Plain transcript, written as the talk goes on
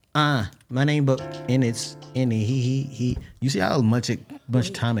My name, but and it's in it. He. You see how much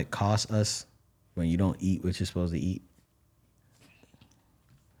time it costs us when you don't eat what you're supposed to eat.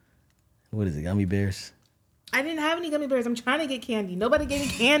 What is it? Gummy bears? I didn't have any gummy bears. I'm trying to get candy. Nobody gave me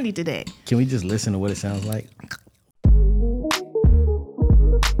candy today. Can we just listen to what it sounds like?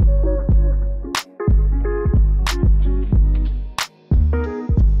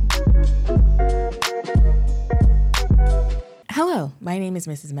 Hello, my name is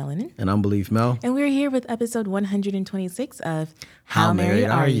Mrs. Melanin. And I'm Belief Mel. And we're here with episode 126 of How Married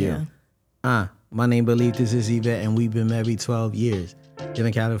Are You? My name Belief, this is Yvette, and we've been married 12 years. Live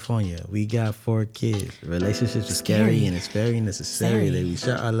in California. We got 4 kids. Relationships are scary and it's very necessary that we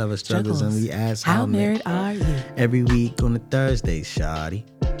share our love struggles and we ask how married are you? Every week on a Thursday, shawty.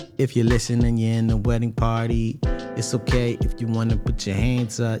 If you're listening, you're in the wedding party. It's okay if you want to put your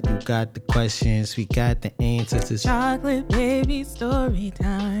hands up. You got the questions, we got the answers. It's chocolate baby story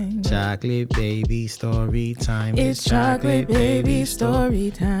time. Chocolate baby story time. It's chocolate baby story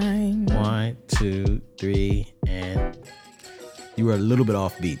time. 1, 2, 3, and you were a little bit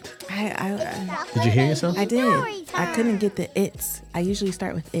offbeat. Did you hear yourself? I did. I couldn't get the it's. I usually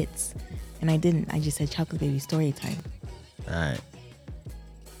start with it's, and I didn't. I just said chocolate baby story time. All right.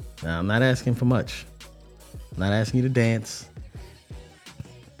 Now, I'm not asking for much. I'm not asking you to dance.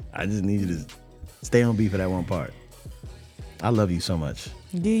 I just need you to stay on beat for that one part. I love you so much.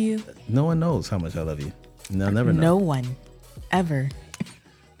 Do you? No one knows how much I love you. They'll never know. No one. Ever.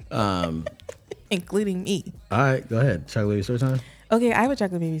 Including me. All right, go ahead. Chocolate baby story time? Okay, I have a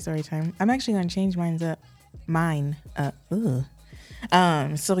chocolate baby story time. I'm actually going to change mine up.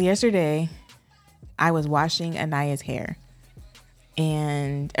 So yesterday, I was washing Anaya's hair.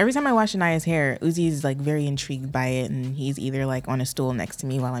 And every time I wash Anaya's hair, Uzi's like very intrigued by it. And he's either like on a stool next to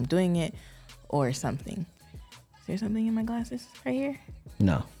me while I'm doing it or something. Is there something in my glasses right here?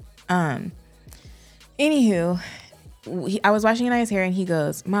 No. Anywho, I was washing Anaya's hair and he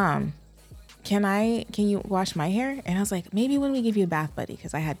goes, Mom, can you wash my hair? And I was like, maybe when we give you a bath buddy,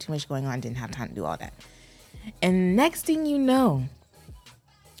 because I had too much going on, didn't have time to do all that. And next thing you know,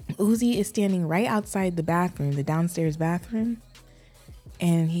 Uzi is standing right outside the bathroom, the downstairs bathroom.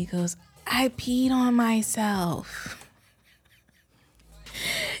 And he goes, I peed on myself.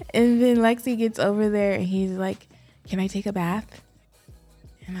 And then Lexi gets over there and he's like, can I take a bath?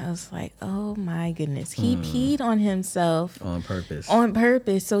 And I was like, oh my goodness. He peed on himself. On purpose. On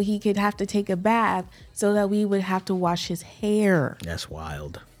purpose so he could have to take a bath so that we would have to wash his hair. That's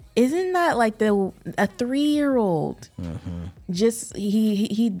wild. Isn't that like a 3-year-old? Mm-hmm.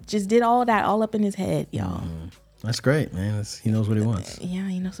 He just did all that all up in his head, y'all. Mm-hmm. That's great, man. He knows what he wants. Yeah,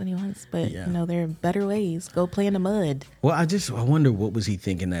 he knows what he wants. But, there are better ways. Go play in the mud. Well, I wonder what was he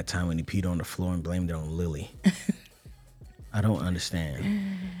thinking that time when he peed on the floor and blamed it on Lily. I don't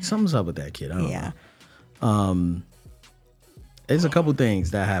understand. Something's up with that kid. I don't know. There's a couple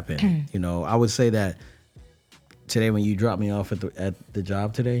things that happened. I would say that today when you dropped me off at the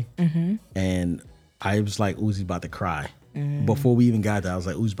job today, and I was like, Uzi's about to cry. Before we even got there, I was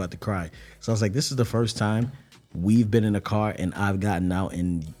like, Uzi's about to cry. So I was like, this is the first time we've been in a car and I've gotten out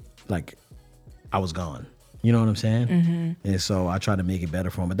and like I was gone. You know what I'm saying? Mm-hmm. And so I tried to make it better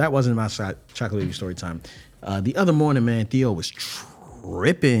for him. But that wasn't my chocolate baby story time. The other morning, man, Theo was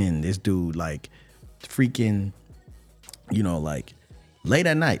tripping. This dude, like, freaking, like, late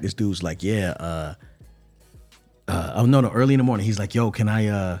at night, this dude's like, early in the morning, he's like, yo, can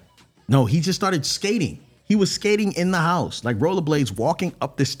I, no, he just started skating. He was skating in the house, like rollerblades, walking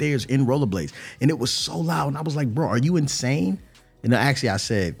up the stairs in rollerblades. And it was so loud. And I was like, bro, are you insane? And actually, I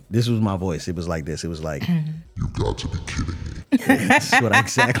said, this was my voice. It was like this. It was like, you got to be kidding me. That's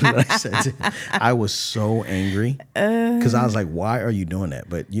exactly what I said to him. I was so angry because I was like, why are you doing that?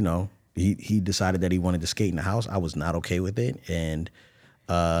 But, he decided that he wanted to skate in the house. I was not okay with it. And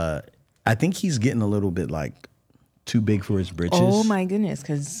I think he's getting a little bit like too big for his britches. Oh my goodness,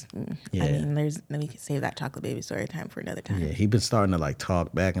 because we can save that chocolate baby story time for another time. Yeah, he been starting to like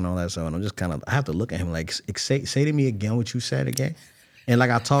talk back and all that stuff, and I'm just kind of I have to look at him like say to me again what you said again. And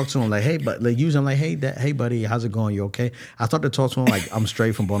like I talk to him like, hey, but like usually I'm like, hey buddy, how's it going? You okay? I start to talk to him like I'm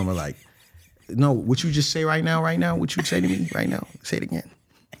straight from Baltimore, like, no, what you just say right now, what you say to me right now, say it again.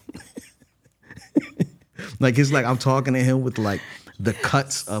 Like it's like I'm talking to him with like the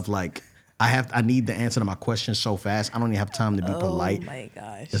cuts of like I need the answer to my question so fast. I don't even have time to be polite. Oh my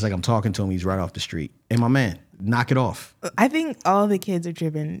gosh. It's like I'm talking to him. He's right off the street. And my man, knock it off. I think all the kids are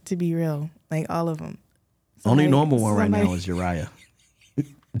tripping, to be real. Like all of them. Only normal one right now is Uriah.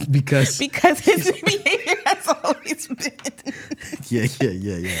 because his behavior has always been.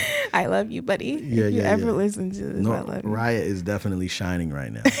 Yeah. I love you, buddy. If you ever listen to this, I love you. Raya is definitely shining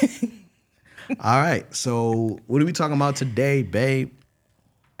right now. All right. So what are we talking about today, babe?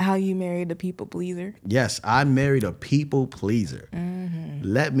 How you married a people pleaser. Yes, I married a people pleaser. Mm-hmm.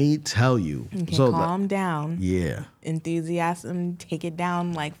 Let me tell you. Calm down. Yeah. Enthusiasm, take it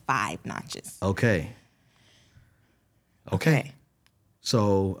down like 5 notches. Okay.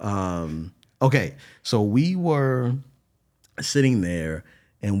 So, So we were sitting there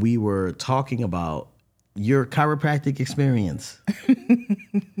and we were talking about your chiropractic experience.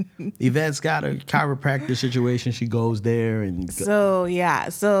 Yvette's got a chiropractor situation. She goes there and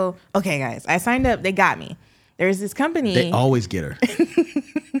okay, guys, I signed up. They got me. There's this company. They always get her.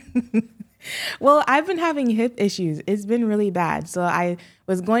 Well, I've been having hip issues. It's been really bad. So I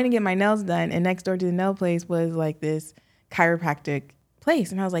was going to get my nails done, and next door to the nail place was like this chiropractic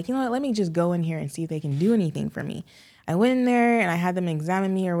place. And I was like, you know what? Let me just go in here and see if they can do anything for me. I went in there and I had them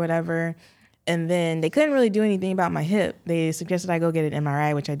examine me or whatever. And then they couldn't really do anything about my hip. They suggested I go get an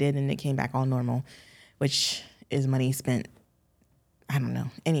MRI, which I did, and it came back all normal, which is money spent. I don't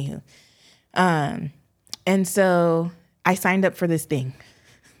know. Anywho. And so I signed up for this thing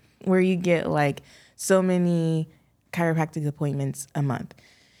where you get like so many chiropractic appointments a month.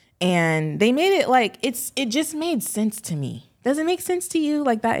 And they made it like it just made sense to me. Does it make sense to you,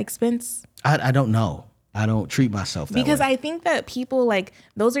 like that expense? I don't know. I don't treat myself that because way. I think that people like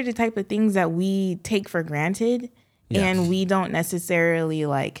those are the type of things that we take for granted, and we don't necessarily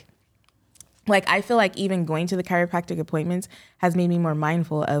like I feel like even going to the chiropractic appointments has made me more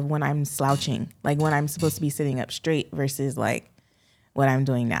mindful of when I'm slouching, like when I'm supposed to be sitting up straight versus like what I'm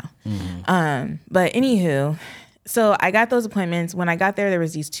doing now. Mm-hmm. But anywho, so I got those appointments. When I got there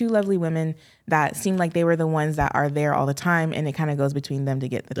was these 2 lovely women that seemed like they were the ones that are there all the time, and it kind of goes between them to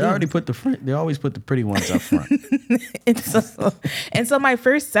get the. They already put the front. They always put the pretty ones up front. and so my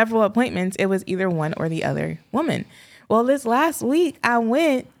first several appointments, it was either one or the other woman. Well, this last week I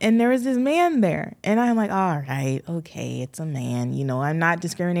went and there was this man there, and I'm like, all right, okay, it's a man. You know, I'm not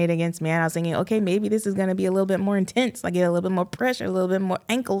discriminating against man. I was thinking, okay, maybe this is going to be a little bit more intense. I get a little bit more pressure, a little bit more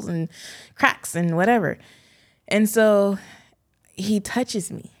ankles and cracks and whatever. And so he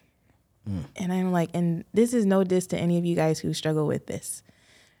touches me. And I'm like, and this is no diss to any of you guys who struggle with this,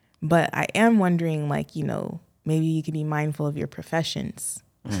 but I am wondering, like, you know, maybe you could be mindful of your professions.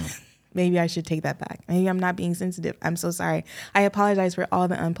 Maybe I should take that back. Maybe I'm not being sensitive. I'm so sorry. I apologize for all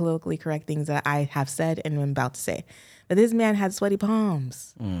the unpolitically correct things that I have said and am about to say. But this man had sweaty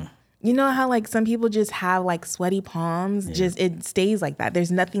palms. You know how like some people just have like sweaty palms? Yeah. Just it stays like that.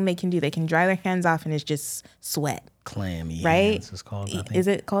 There's nothing they can do. They can dry their hands off and it's just sweat. Clammy right? Hands is called, I think. Is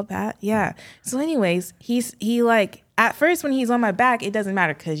it called that? Yeah. So anyways, he like at first when he's on my back, it doesn't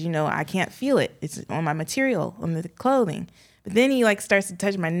matter because, you know, I can't feel it. It's on my material, on the clothing. But then he like starts to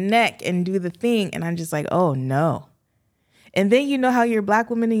touch my neck and do the thing. And I'm just like, oh no. And then you know how you're a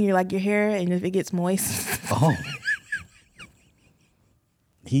black woman and you're like your hair and if it gets moist. Oh.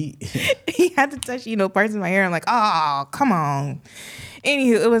 He had to touch, you know, parts of my hair. I'm like, oh, come on.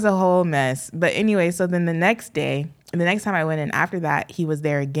 Anywho, it was a whole mess. But anyway, so then the next day, and the next time I went in after that, he was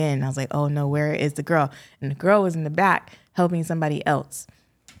there again. I was like, oh no, where is the girl? And the girl was in the back helping somebody else.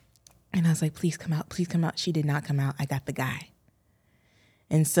 And I was like, please come out, please come out. She did not come out. I got the guy.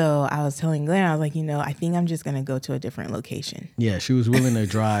 And so I was telling Glenn, I was like, you know, I think I'm just going to go to a different location. Yeah, she was willing to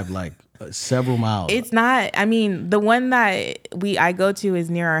drive like several miles. It's not, I mean, the one that I go to is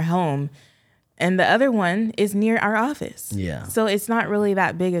near our home and the other one is near our office. Yeah. So it's not really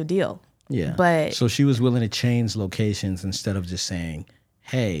that big of a deal. Yeah. But so she was willing to change locations instead of just saying,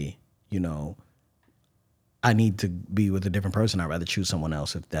 hey, you know, I need to be with a different person. I'd rather choose someone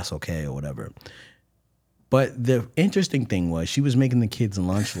else if that's okay or whatever. But the interesting thing was she was making the kids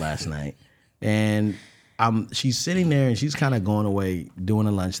lunch last night, and she's sitting there and she's kind of going away doing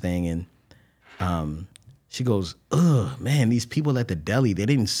a lunch thing, and she goes, ugh, man, these people at the deli, they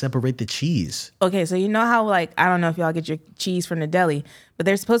didn't separate the cheese. Okay, so you know how, like, I don't know if y'all get your cheese from the deli, but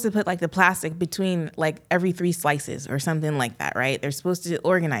they're supposed to put, like, the plastic between, like, every 3 slices or something like that, right? They're supposed to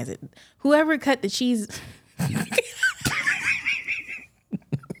organize it. Whoever cut the cheese...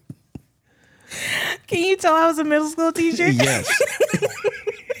 Can you tell I was a middle school teacher? Yes.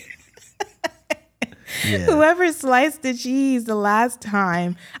 Yeah. Whoever sliced the cheese the last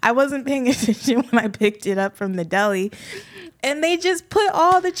time, I wasn't paying attention when I picked it up from the deli. And they just put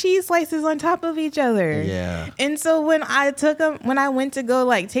all the cheese slices on top of each other. Yeah. And so when I went to go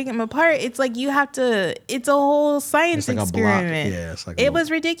like take them apart, it's like it's a whole science like experiment. Yeah, it's like it was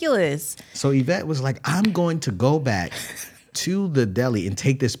ridiculous. So Yvette was like, I'm going to go back to the deli and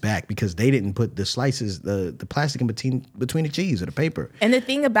take this back because they didn't put the slices, the plastic in between the cheese or the paper. And the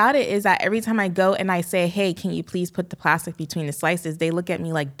thing about it is that every time I go and I say, hey, can you please put the plastic between the slices? They look at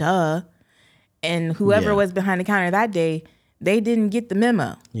me like, duh. And whoever was behind the counter that day, they didn't get the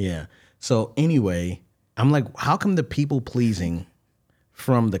memo. Yeah. So anyway, I'm like, how come the people pleasing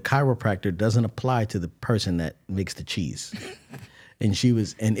from the chiropractor doesn't apply to the person that makes the cheese?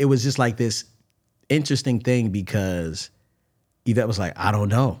 And it was just like this interesting thing because Yvette was like, I don't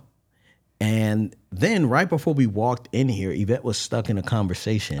know. And then right before we walked in here, Yvette was stuck in a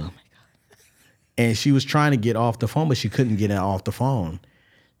conversation. Oh my God. And she was trying to get off the phone, but she couldn't get off the phone.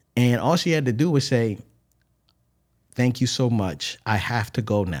 And all she had to do was say, thank you so much. I have to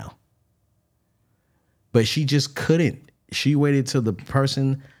go now. But she just couldn't. She waited till the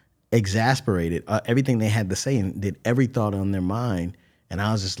person exasperated everything they had to say and did every thought on their mind. And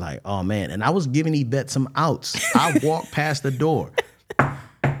I was just like, oh, man. And I was giving Yvette some outs. I walked past the door,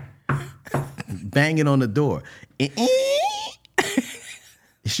 banging on the door.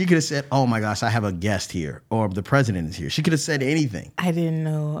 She could have said, oh, my gosh, I have a guest here, or the president is here. She could have said anything. I didn't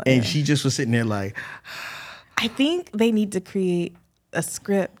know. And she just was sitting there like. I think they need to create a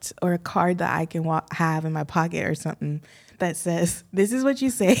script or a card that I can have in my pocket or something that says, this is what you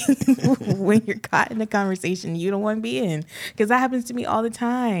say when you're caught in a conversation you don't want to be in. Because that happens to me all the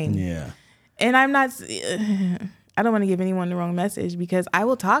time. Yeah. And I don't want to give anyone the wrong message because I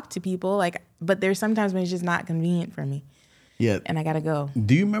will talk to people, but there's sometimes when it's just not convenient for me. Yeah. And I got to go.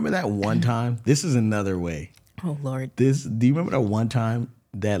 Do you remember that one time? This is another way. Oh, Lord. Do you remember that one time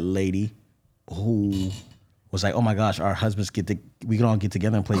that lady who was like, oh my gosh, our husbands we can all get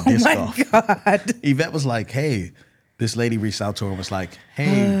together and play disc golf. Oh my God. Yvette was like, hey, this lady reached out to her and was like,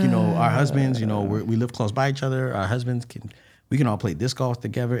 hey, our husbands, we live close by each other. Our husbands we can all play disc golf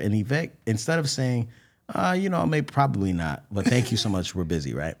together. And Yvette, instead of saying, maybe probably not, but thank you so much, we're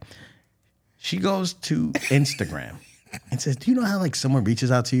busy, right? She goes to Instagram and says, do you know how someone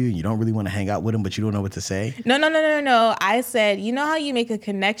reaches out to you and you don't really want to hang out with them, but you don't know what to say? No. I said, you know how you make a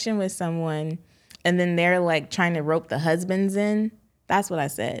connection with someone and then they're trying to rope the husbands in? That's what I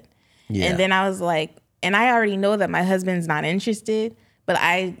said. Yeah. And then I was like, and I already know that my husband's not interested, but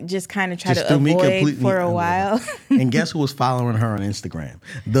I just kind of try to avoid for a while. And guess who was following her on Instagram?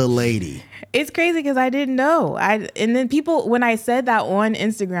 The lady. It's crazy because I didn't know. And then people, when I said that on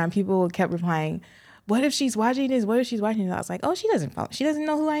Instagram, people kept replying, what if she's watching this? What if she's watching this? I was like, oh, she doesn't follow. She doesn't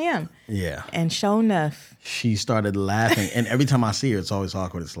know who I am. Yeah. And sure enough. She started laughing. And every time I see her, it's always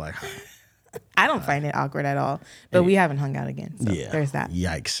awkward. It's like, I don't find it awkward at all. But we haven't hung out again. So there's that.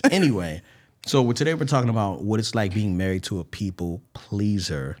 Yikes. Anyway, so today we're talking about what it's like being married to a people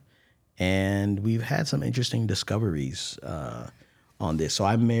pleaser. And we've had some interesting discoveries on this. So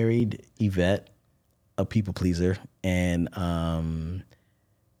I married Yvette, a people pleaser. And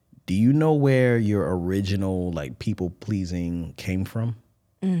do you know where your original people pleasing came from?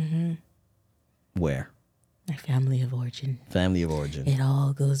 Mm-hmm. Where? My family of origin. Family of origin. It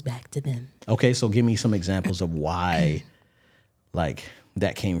all goes back to them. Okay, so give me some examples of why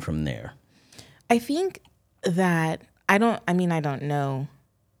that came from there. I think that I don't know.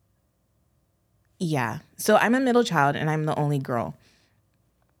 Yeah. So I'm a middle child and I'm the only girl.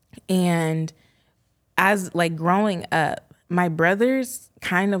 And as growing up, my brothers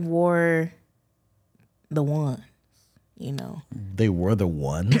kind of wore the ones, They were the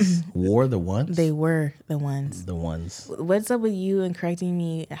ones? Wore the ones? They were the ones. The ones. What's up with you and correcting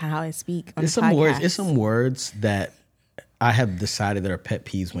me how I speak on It's some words. It's some words that I have decided that are pet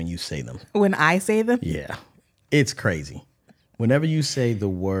peeves when you say them. When I say them? Yeah. It's crazy. Whenever you say the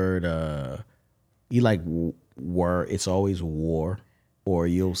word, were, it's always war. Or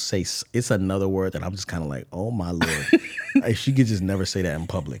you'll say, it's another word that I'm just kind of like, oh my Lord. She could just never say that in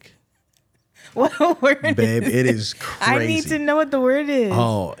public. What word? Babe, it is crazy. I need to know what the word is.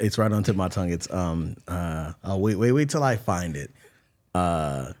 Oh, it's right on tip of my tongue. It's wait till I find it.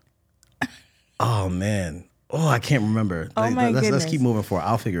 Oh man. Oh, I can't remember. Oh my goodness. Let's keep moving forward.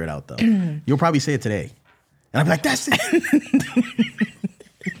 I'll figure it out though. You'll probably say it today. And I'll be like, that's it.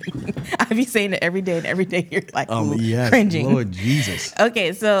 I be saying it every day, and every day you're like, yes, cringing. Lord Jesus.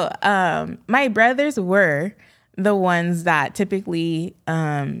 Okay, so my brothers were the ones that typically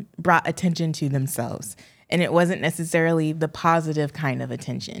brought attention to themselves. And it wasn't necessarily the positive kind of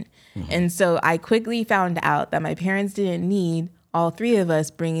attention. Mm-hmm. And so I quickly found out that my parents didn't need all three of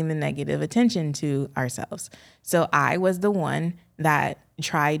us bringing the negative attention to ourselves. So I was the one that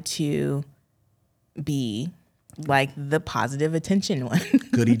tried to be the positive attention one.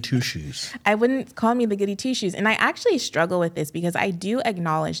 Goody two-shoes. I wouldn't call me the goody two-shoes. And I actually struggle with this because I do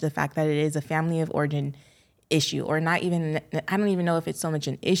acknowledge the fact that it is a family of origin issue, or not even, I don't even know if it's so much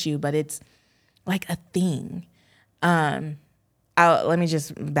an issue, but it's like a thing. Let me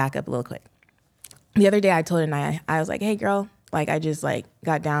just back up a little quick. The other day I told her, I was like, hey girl, like I just like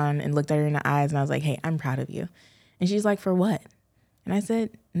got down and looked at her in the eyes and I was like, hey, I'm proud of you. And she's like, for what? And I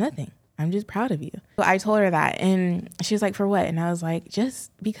said, nothing. I'm just proud of you. So I told her that and she was like, for what? And I was like,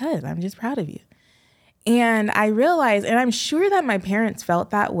 just because I'm just proud of you. And I realized, and I'm sure that my parents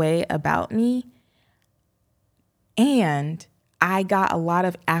felt that way about me. And I got a lot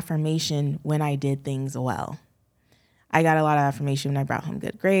of affirmation when I did things well. I got a lot of affirmation when I brought home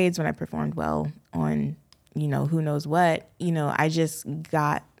good grades, when I performed well on, who knows what. I just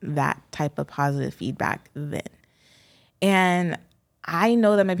got that type of positive feedback then. And I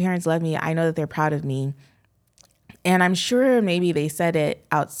know that my parents love me. I know that they're proud of me. And I'm sure maybe they said it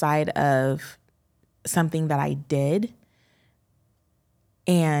outside of something that I did.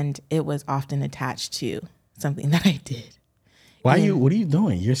 And it was often attached to something that I did. What are you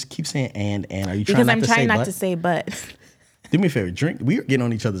doing? You just keep saying and are you trying not to say but? Because I'm trying not to say but. Do me a favor, drink. We're getting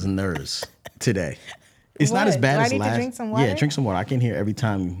on each other's nerves today. It's not as bad as last. I need to drink some water? Yeah, drink some water. I can hear every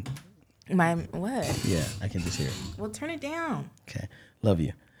time. My what? Yeah, I can just hear it. Well, turn it down. Okay. Love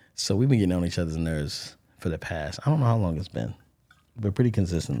you. So we've been getting on each other's nerves for the past, I don't know how long it's been, but pretty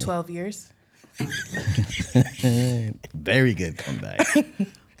consistently. 12 years. Very good comeback.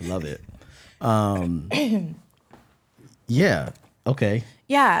 Love it. Yeah. Okay.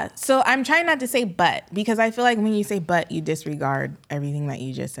 Yeah. So I'm trying not to say but, because I feel like when you say but, you disregard everything that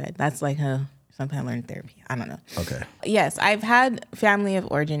you just said. That's like something I learned in therapy. I don't know. Okay. Yes, I've had family of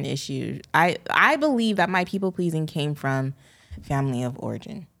origin issues. I believe that my people pleasing came from family of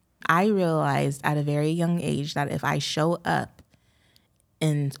origin. I realized at a very young age that if I show up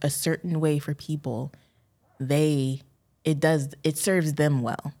in a certain way for people, it serves them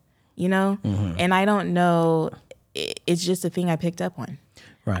well, Mm-hmm. And I don't know. It's just a thing I picked up on.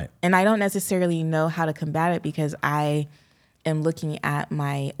 Right. And I don't necessarily know how to combat it because I am looking at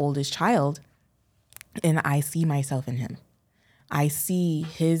my oldest child and I see myself in him. I see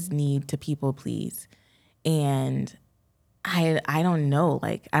his need to people please. And I don't know.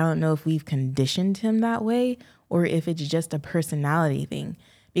 Like, I don't know if we've conditioned him that way or if it's just a personality thing.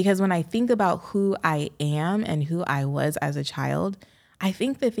 Because when I think about who I am and who I was as a child, I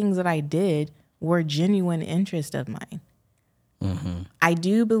think the things that I did were genuine interest of mine. Mm-hmm. I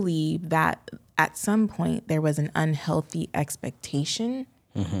do believe that at some point there was an unhealthy expectation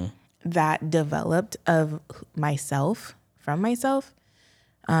that developed of myself, from myself,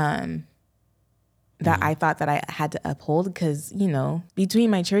 that I thought that I had to uphold because, between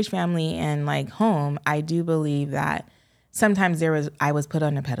my church family and like home, I do believe that sometimes I was put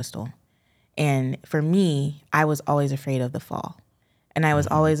on a pedestal. And for me, I was always afraid of the fall. And I was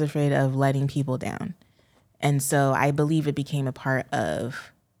always afraid of letting people down. And so I believe it became a part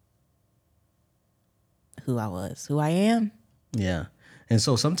of who I was, who I am. Yeah. And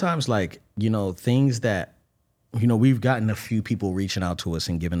so sometimes things that, we've gotten a few people reaching out to us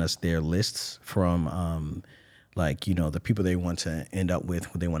and giving us their lists from the people they want to end up with,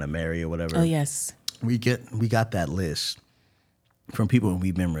 who they want to marry or whatever. Oh, yes. We got that list from people and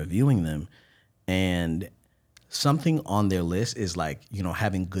we've been reviewing them. And something on their list is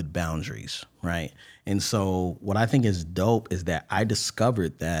having good boundaries, right? And so what I think is dope is that I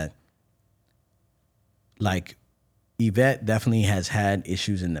discovered that Yvette definitely has had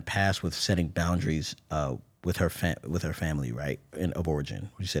issues in the past with setting boundaries with her family, right? Of origin.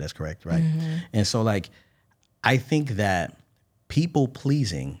 Would you say that's correct, right? Mm-hmm. And so I think that people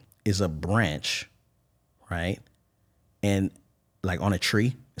pleasing is a branch, right? And on a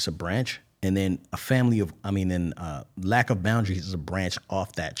tree, it's a branch. And then lack of boundaries is a branch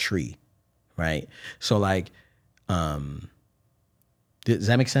off that tree, right? So does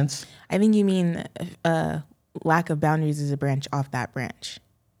that make sense? I think you mean lack of boundaries is a branch off that branch.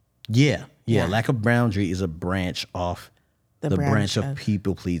 Yeah. Lack of boundary is a branch off the branch of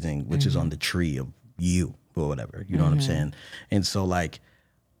people pleasing, which is on the tree of you or whatever. You know what I'm saying? And so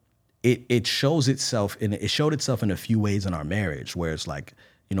it shows itself, and it showed itself in a few ways in our marriage, where it's lack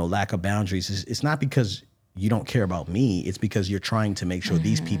of boundaries. It's not because you don't care about me. It's because you're trying to make sure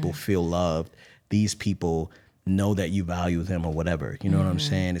these people feel loved. These people know that you value them or whatever. You know what I'm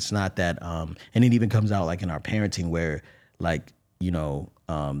saying? It's not that, and it even comes out in our parenting where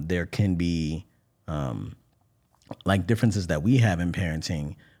there can be differences that we have in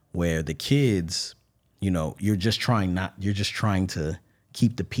parenting where the kids, you're just trying to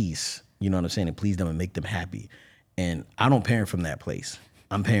keep the peace, you know what I'm saying, and please them and make them happy. And I don't parent from that place.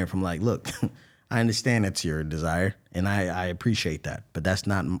 I'm parent from look, I understand that's your desire and I appreciate that, but that's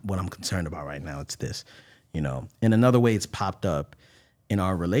not what I'm concerned about right now. It's this, you know. And another way it's popped up in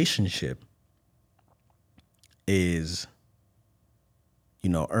our relationship is, you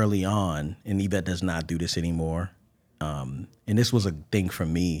know, early on, and Yvette does not do this anymore. And this was a thing for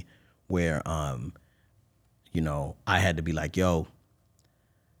me where, you know, I had to be like, yo,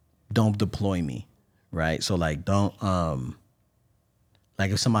 don't deploy me, right? So like, don't,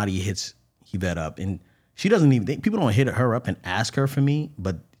 like if somebody hits Yvette up and she doesn't even, people don't hit her up and ask her for me,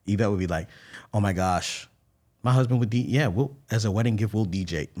 but Yvette would be like, oh my gosh, my husband would, we'll, as a wedding gift, we'll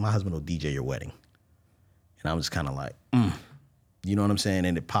DJ. My husband will DJ your wedding. And I was kind of like, you know what I'm saying?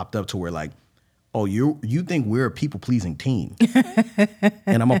 And it popped up to where like, oh, you think we're a people-pleasing team.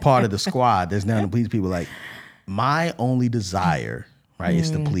 And I'm a part of the squad that's down to please people. Like, my only desire, right,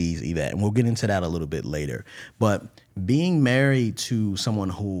 is to please Yvette. And we'll get into that a little bit later. But being married to someone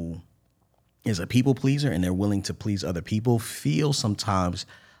who is a people pleaser and they're willing to please other people feels sometimes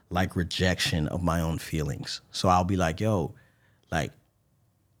like rejection of my own feelings. So I'll be like, yo, like,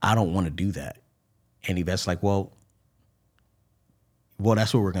 I don't want to do that. And Yvette's like, well,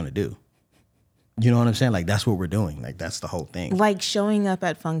 that's what we're going to do. You know what I'm saying? Like, that's what we're doing. Like, that's the whole thing. Like showing up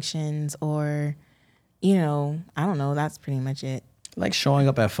at functions or, you know, I don't know. That's pretty much it. Like showing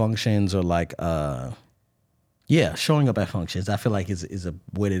up at functions or like, showing up at functions. I feel like is a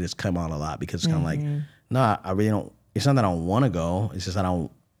way that it's come on a lot because it's kind of like, nah, I really don't, it's not that I don't want to go. It's just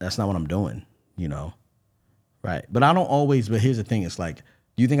that's not what I'm doing, you know? Right. But I don't always, but here's the thing. It's like,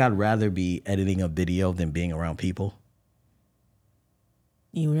 do you think I'd rather be editing a video than being around people?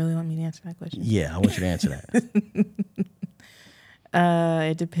 You really want me to answer that question? Yeah, I want you to answer that.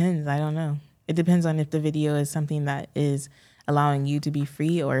 It depends. I don't know. It depends on if the video is something that is allowing you to be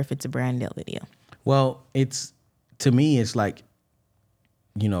free or if it's a brand deal video. Well, to me, it's like,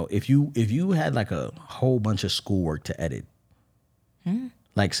 you know, if you had like a whole bunch of schoolwork to edit,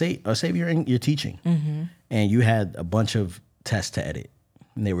 like say you're teaching and you had a bunch of tests to edit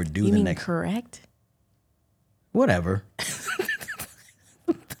and they were due you the mean next. Correct? Whatever.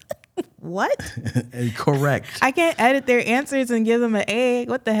 What? Correct. I can't edit their answers and give them an A.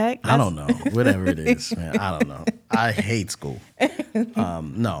 What the heck? I don't know. Whatever it is, man. I don't know. I hate school.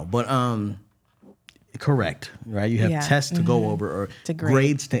 No, but correct, right? You have tests to go over or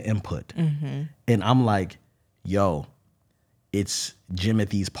grades to input. And I'm like, yo, it's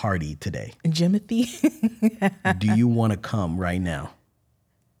Jimothy's party today. Jimothy? Do you want to come right now?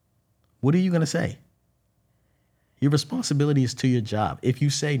 What are you going to say? Your responsibility is to your job. If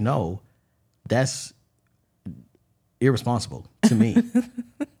you say no, that's irresponsible to me.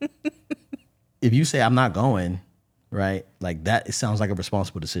 If you say I'm not going, right, like that, it sounds like a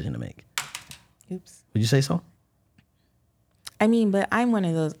responsible decision to make. Oops. Would you say so? I mean, but I'm one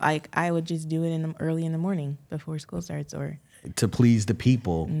of those, like, I would just do it early in the morning before school starts or. To please the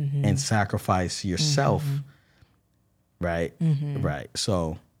people and sacrifice yourself, right? Right.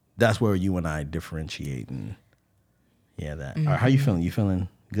 So that's where you and I differentiate and that. All right, how you feeling? You feeling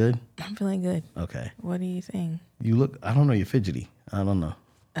good? I'm feeling good. Okay. What are you saying? You look, I don't know, you're fidgety. I don't know.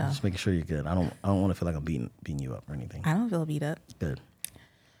 Oh. Just making sure you're good. I don't want to feel like I'm beating you up or anything. I don't feel beat up. Good.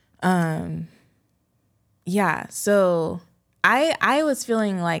 Yeah, so I was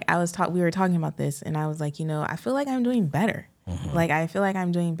feeling like we were talking about this and I was like, you know, I feel like I'm doing better. Like I feel like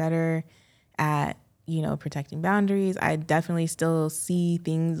I'm doing better at, you know, protecting boundaries. I definitely still see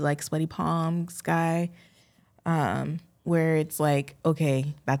things like sweaty palms guy, where it's like,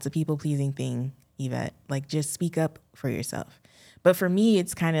 okay, that's a people-pleasing thing, Yvette. Like, just speak up for yourself. But for me,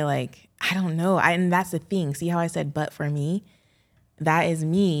 it's kind of like, I don't know. And that's the thing. See how I said, but for me? That is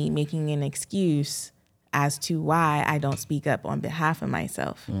me making an excuse as to why I don't speak up on behalf of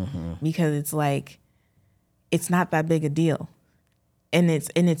myself. Because it's like, it's not that big a deal. And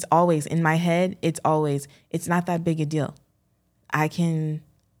it's always, in my head, it's not that big a deal. I can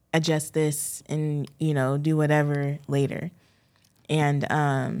adjust this and, you know, do whatever later. And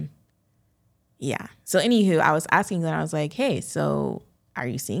so anywho, I was asking them, I was like, hey, so are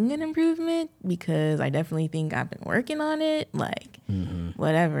you seeing an improvement? Because I definitely think I've been working on it, like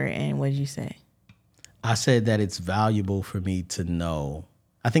whatever. And what did you say? I said that it's valuable for me to know.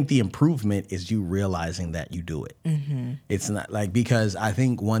 I think the improvement is you realizing that you do it. It's not like, because I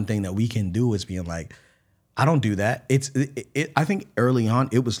think one thing that we can do is being like, I don't do that. I think early on,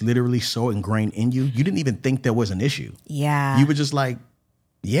 it was literally so ingrained in you. You didn't even think there was an issue. Yeah. You were just like,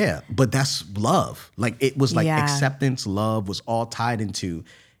 yeah, but that's love. Like, it was like acceptance, love was all tied into,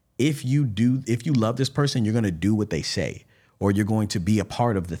 if you love this person, you're going to do what they say, or you're going to be a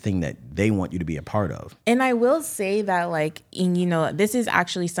part of the thing that they want you to be a part of. And I will say that, like, you know, this is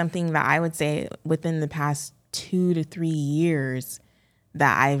actually something that I would say within the past 2 to 3 years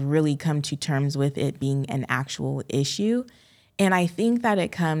that I've really come to terms with it being an actual issue. And I think that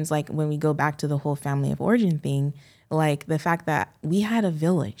it comes like when we go back to the whole family of origin thing, like the fact that we had a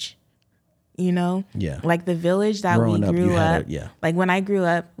village, you know? Yeah. Like the village that Growing we up, grew you had up. yeah. Like when I grew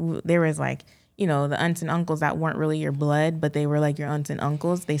up, there was like, you know, the aunts and uncles that weren't really your blood, but they were like your aunts and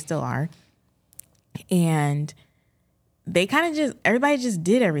uncles. They still are. And they kind of just, everybody just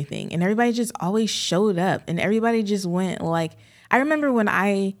did everything. And everybody just always showed up. And everybody just went like, I remember when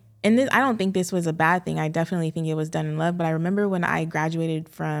I don't think this was a bad thing. I definitely think it was done in love. But I remember when I graduated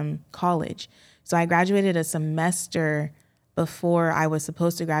from college. So I graduated a semester before I was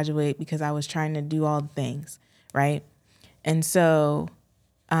supposed to graduate because I was trying to do all the things, right? And so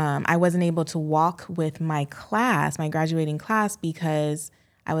I wasn't able to walk with my class, my graduating class, because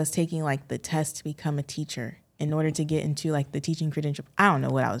I was taking like the test to become a teacher in order to get into like the teaching credential. I don't know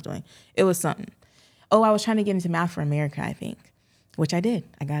what I was doing. It was something. Oh, I was trying to get into Math for America, I think, which I did.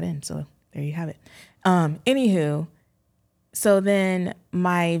 I got in. So there you have it. Anywho, so then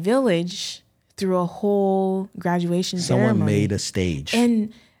my village threw a whole graduation ceremony. Someone made a stage.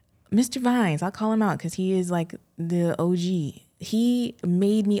 And Mr. Vines, I'll call him out because he is like the OG. He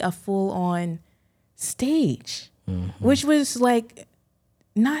made me a full-on stage, which was like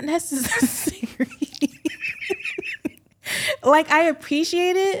not necessary. Like I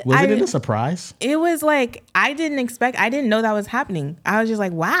appreciate it. Was it a surprise? It was like I didn't know that was happening. I was just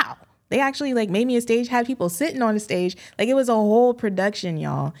like, wow. They actually like made me a stage, had people sitting on the stage. Like it was a whole production,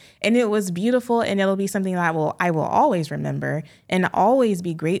 y'all. And it was beautiful, and it'll be something that I will always remember and always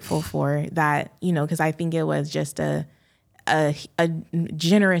be grateful for that, you know, because I think it was just a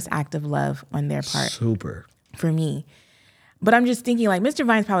generous act of love on their part. Super. For me. But I'm just thinking like Mr.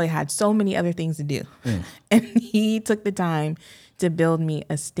 Vines probably had so many other things to do. And he took the time to build me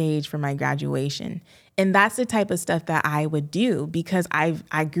a stage for my graduation. And that's the type of stuff that I would do because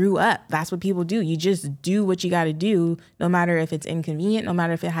I grew up. That's what people do. You just do what you got to do, no matter if it's inconvenient, no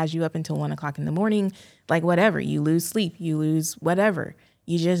matter if it has you up until 1 o'clock in the morning, like whatever. You lose sleep, you lose whatever.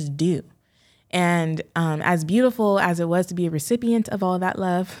 You just do. And as beautiful as it was to be a recipient of all that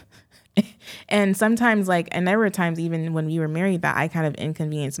love, and sometimes and there were times even when we were married that I kind of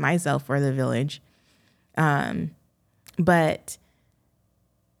inconvenienced myself for the village. But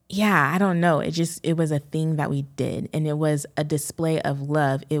yeah, I don't know. It was a thing that we did, and it was a display of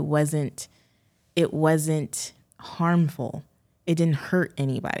love. It wasn't harmful. It didn't hurt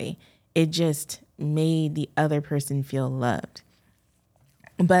anybody. It just made the other person feel loved.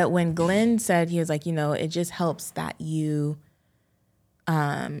 But when Glenn said, he was like, you know, it just helps that you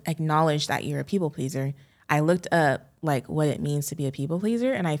acknowledge that you're a people pleaser. I looked up like what it means to be a people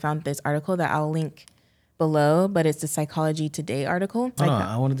pleaser, and I found this article that I'll link below, but it's the Psychology Today article. Hold on,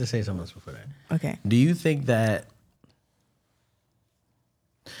 I wanted to say something else before that. Okay. Do you think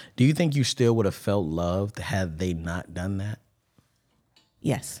you still would have felt loved had they not done that?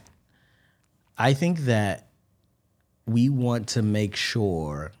 Yes. I think that we want to make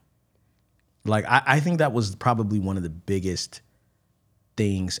sure, like, I think that was probably one of the biggest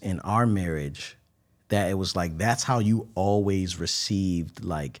things in our marriage, that it was like, that's how you always received,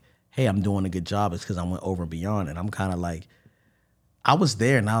 like, hey, I'm doing a good job. It's because I went over and beyond. And I'm kind of like, I was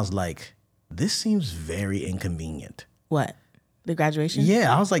there and I was like, this seems very inconvenient. What? The graduation?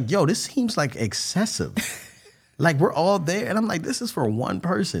 Yeah. I was like, yo, this seems like excessive. Like we're all there. And I'm like, this is for one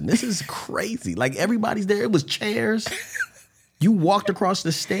person. This is crazy. Like everybody's there. It was chairs. You walked across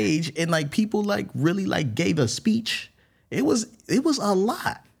the stage and like people like really like gave a speech. It was a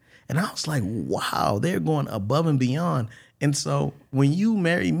lot. And I was like, wow, they're going above and beyond. And so when you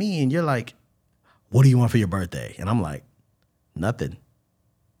marry me and you're like, what do you want for your birthday? And I'm like, nothing.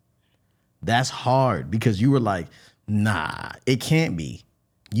 That's hard because you were like, nah, it can't be.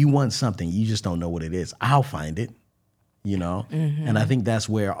 You want something. You just don't know what it is. I'll find it, you know? Mm-hmm. And I think that's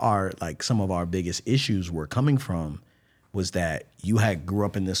where some of our biggest issues were coming from, was that you grew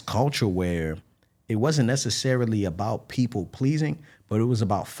up in this culture where it wasn't necessarily about people pleasing, but it was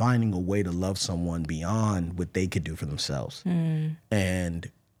about finding a way to love someone beyond what they could do for themselves. Mm. And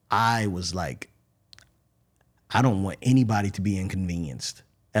I was like, I don't want anybody to be inconvenienced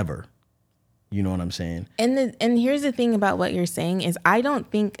ever. You know what I'm saying? And here's the thing about what you're saying is I don't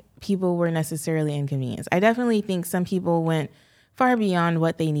think people were necessarily inconvenienced. I definitely think some people went far beyond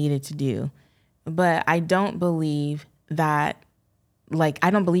what they needed to do. But I don't believe that, I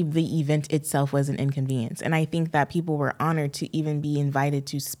don't believe the event itself was an inconvenience. And I think that people were honored to even be invited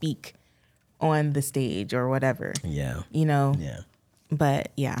to speak on the stage or whatever. Yeah. You know? Yeah.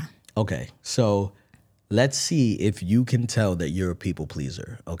 But yeah. Okay. So Let's see if you can tell that you're a people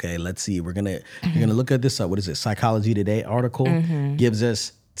pleaser. Okay, let's see. We're gonna look at this up. What is it? Psychology Today article gives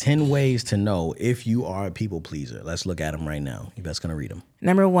us 10 ways to know if you are a people pleaser. Let's look at them right now. You best gonna read them.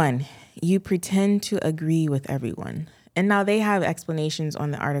 Number 1, you pretend to agree with everyone. And now they have explanations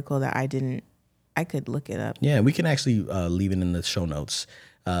on the article that I could look it up. Yeah, we can actually leave it in the show notes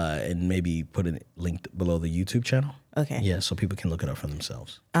and maybe put a link below the YouTube channel. Okay. Yeah, so people can look it up for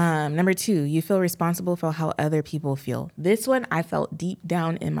themselves. Number 2, you feel responsible for how other people feel. This one I felt deep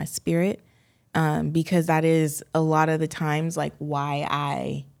down in my spirit because that is a lot of the times like why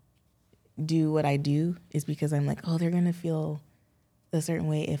I do what I do is because I'm like, oh, they're going to feel a certain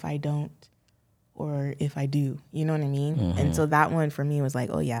way if I don't or if I do. You know what I mean? Mm-hmm. And so that one for me was like,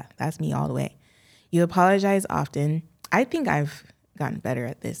 oh, yeah, that's me all the way. You apologize often. I think I've gotten better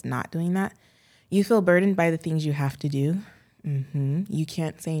at this, not doing that. You feel burdened by the things you have to do. Mm-hmm. You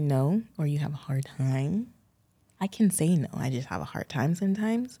can't say no or you have a hard time. I can say no. I just have a hard time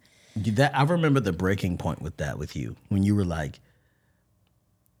sometimes. I remember the breaking point with that with you when you were like,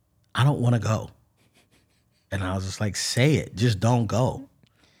 I don't want to go. And I was just like, say it. Just don't go.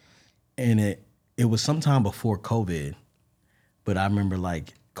 And it was sometime before COVID. But I remember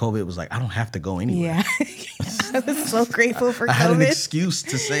like COVID was like, I don't have to go anywhere. Yeah. I was so grateful for COVID. I had an excuse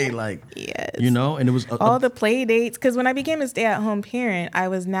to say like, yes. You know, and it was all the play dates. Because when I became a stay-at-home parent, I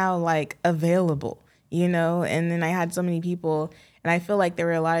was now like available, you know, and then I had so many people. And I feel like there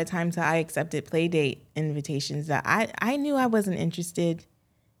were a lot of times that I accepted play date invitations that I knew I wasn't interested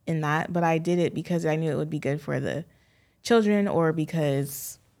in that, but I did it because I knew it would be good for the children or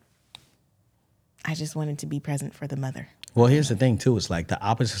because I just wanted to be present for the mother. Well, here's the thing, too. It's like the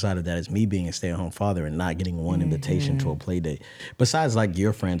opposite side of that is me being a stay-at-home father and not getting one invitation to a play date. Besides, like,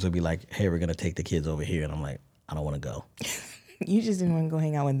 your friends would be like, hey, we're going to take the kids over here. And I'm like, I don't want to go. You just didn't want to go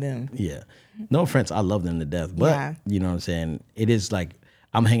hang out with them. Yeah. No offense. I love them to death. But, You know what I'm saying? It is like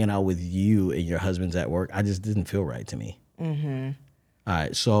I'm hanging out with you and your husband's at work. I just didn't feel right to me. Mm-hmm. All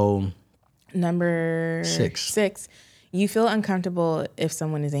right. So. Number 6. You feel uncomfortable if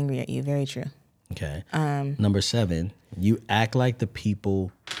someone is angry at you. Very true. Okay. Number 7, you act like the people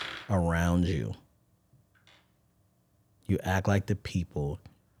around you. You act like the people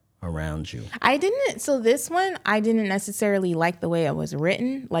around you. So this one, I didn't necessarily like the way it was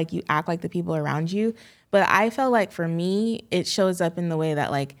written, like you act like the people around you. But I felt like for me, it shows up in the way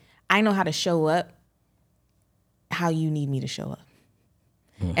that like, I know how to show up how you need me to show up.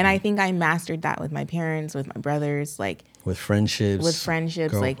 Mm-hmm. And I think I mastered that with my parents, with my brothers, like. With friendships.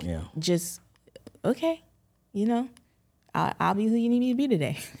 Just. Okay, you know, I'll be who you need me to be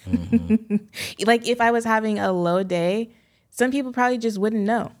today. Mm-hmm. Like if I was having a low day, some people probably just wouldn't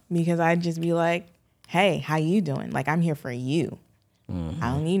know because I'd just be like, hey, how you doing? Like I'm here for you. Mm-hmm. I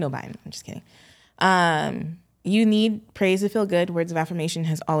don't need nobody. I'm just kidding. You need praise to feel good. Words of affirmation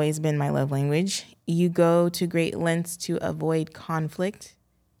has always been my love language. You go to great lengths to avoid conflict.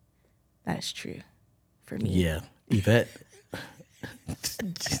 That's true for me. Yeah, Yvette.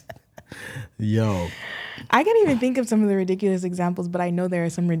 Yo, I can't even think of some of the ridiculous examples, but I know there are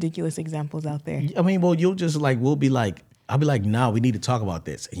some ridiculous examples out there. I mean, well, you'll just like, I'll be like, nah, we need to talk about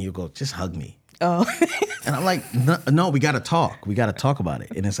this. And you'll go, just hug me. Oh. And I'm like, no, we got to talk. We got to talk about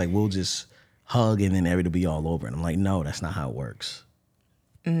it. And it's like, we'll just hug and then everything will be all over. And I'm like, no, that's not how it works.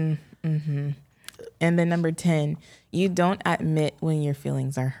 Mm-hmm. And then number 10, you don't admit when your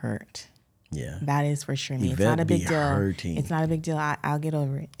feelings are hurt. Yeah. That is for sure me. It's not a big deal. Hurting. It's not a big deal. I'll get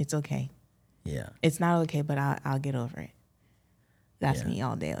over it. It's okay. Yeah. It's not okay, but I'll get over it. That's me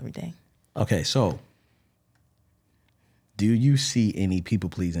all day, every day. Okay, so do you see any people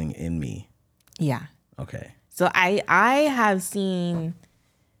pleasing in me? Yeah. Okay. So I have seen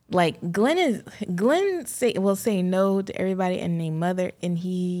like Glenn will say no to everybody and name mother and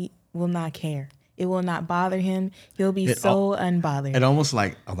he will not care. It will not bother him. He'll be unbothered. And almost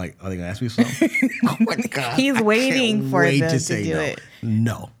like, I'm like, are they going to ask me something? Oh, my God. He's waiting for them to do it.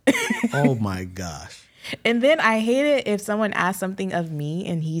 No. Oh, my gosh. And then I hate it if someone asks something of me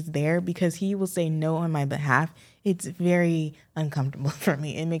and he's there because he will say no on my behalf. It's very uncomfortable for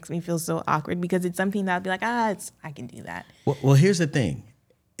me. It makes me feel so awkward because it's something that I'll be like, I can do that. Well, here's the thing.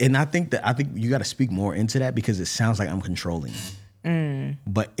 And I think you got to speak more into that because it sounds like I'm controlling.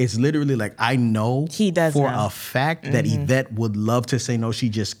 But it's literally like I know he does for a fact that Yvette would love to say no, she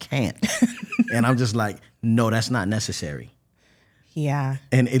just can't. And I'm just like, no, that's not necessary. Yeah.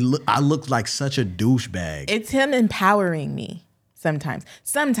 And I look like such a douchebag. It's him empowering me sometimes,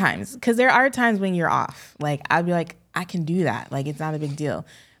 because there are times when you're off. Like I'd be like, I can do that. Like it's not a big deal.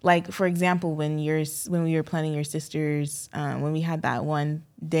 Like for example, when we were planning your sister's, when we had that one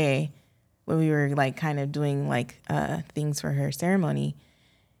day when we were like kind of doing like things for her ceremony.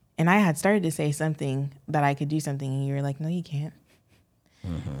 And I had started to say something that I could do something, and you were like, no, you can't.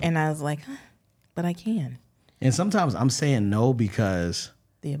 Mm-hmm. And I was like, huh, but I can. And sometimes I'm saying no because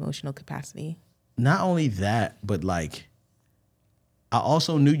the emotional capacity. Not only that, but like I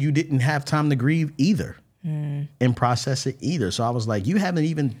also knew you didn't have time to grieve either and process it either. So I was like, you haven't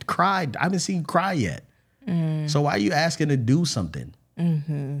even cried. I haven't seen you cry yet. So why are you asking to do something?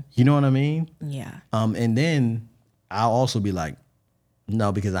 Mm-hmm. You know what I mean? Yeah. And then I'll also be like,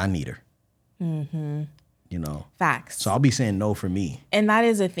 no, because I need her. Mm-hmm. You know? Facts. So I'll be saying no for me. And that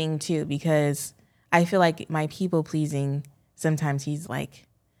is a thing too, because I feel like my people pleasing, sometimes he's like,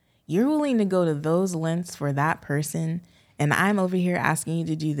 you're willing to go to those lengths for that person, and I'm over here asking you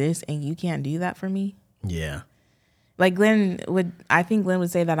to do this, and you can't do that for me? Yeah. Like I think Glenn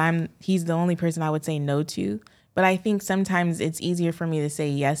would say that he's the only person I would say no to. But I think sometimes it's easier for me to say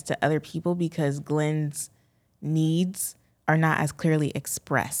yes to other people because Glenn's needs are not as clearly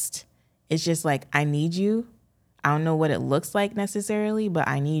expressed. It's just like, I need you. I don't know what it looks like necessarily, but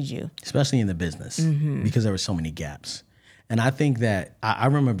I need you. Especially in the business, because there were so many gaps. And I think that I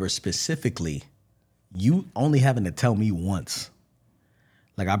remember specifically you only having to tell me once.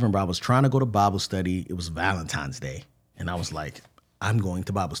 Like, I remember I was trying to go to Bible study. It was Valentine's Day. And I was like, I'm going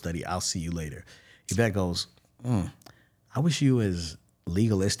to Bible study. I'll see you later. Yvette goes, I wish you was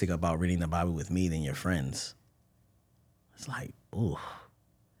legalistic about reading the Bible with me than your friends. It's like, ooh.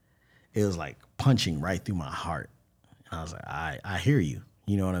 It was like punching right through my heart. And I was like, I hear you.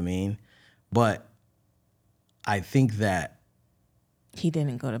 You know what I mean? But I think that he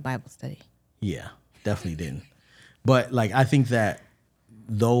didn't go to Bible study. Yeah, definitely didn't. But like, I think that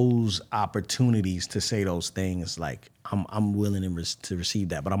those opportunities to say those things, like I'm willing to receive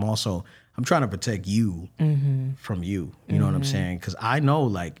that, but I'm trying to protect you from you. You know what I'm saying? Because I know,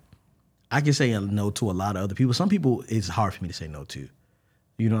 like, I can say no to a lot of other people. Some people it's hard for me to say no to.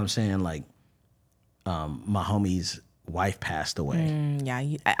 You know what I'm saying? Like, my homie's wife passed away.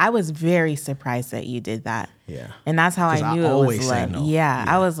 I was very surprised that you did that. Yeah, and that's how I knew it was like. No. Yeah,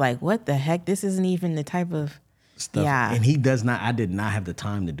 I was like, what the heck? This isn't even the type of stuff. Yeah, and he does not. I did not have the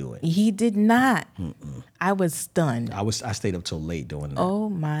time to do it. He did not. I was stunned. I stayed up till late doing that. Oh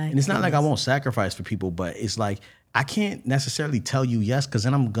my! And it's not like I won't sacrifice for people, but it's like I can't necessarily tell you yes because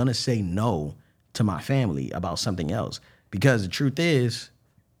then I'm gonna say no to my family about something else. Because the truth is,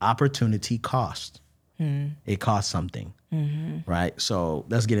 opportunity costs. It costs something, right? So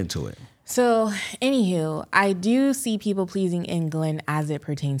let's get into it. So, anywho, I do see people pleasing in Glenn as it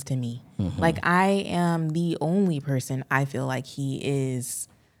pertains to me. Like, I am the only person I feel like he is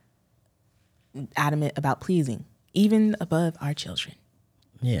adamant about pleasing, even above our children.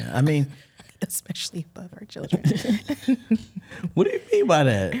 Yeah, I mean, especially above our children. What do you mean by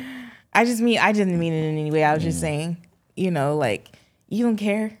that? I didn't mean it in any way. I was just saying, like, you don't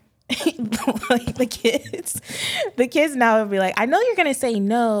care. Like the kids now would be like, I know you're gonna say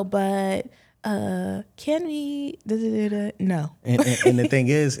no, but can we no. And the thing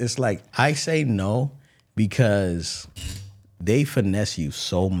is, it's like I say no because they finesse you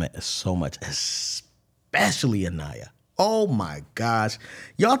so much, especially Anaya. Oh my gosh,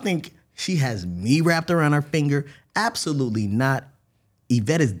 y'all think she has me wrapped around her finger? Absolutely not.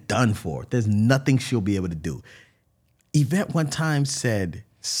 Yvette is done for. There's nothing she'll be able to do. Yvette one time said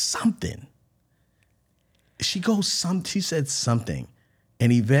something. She said something.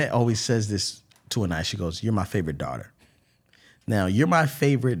 And Yvette always says this to Anaya. She goes, you're my favorite daughter. Now, you're my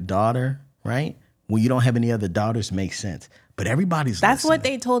favorite daughter, right? When you don't have any other daughters, makes sense. But everybody's That's listening. What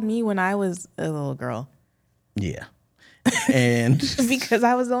they told me when I was a little girl. Yeah. And because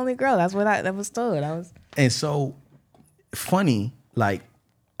I was the only girl. That's what I was told. And so funny, like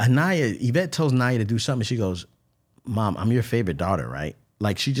Yvette tells Anaya to do something. She goes, Mom, I'm your favorite daughter, right?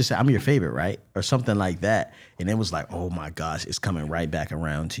 Like she just said, I'm your favorite, right? Or something like that. And it was like, oh my gosh, it's coming right back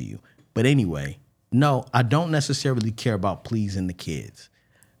around to you. But anyway, no, I don't necessarily care about pleasing the kids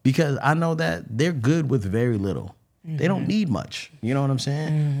because I know that they're good with very little. They don't need much. You know what I'm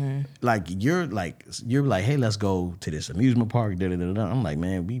saying? Like you're like, hey, let's go to this amusement park. I'm like,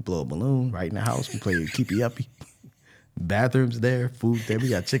 man, we blow a balloon right in the house. We play keepy uppy. Bathrooms there, food there. We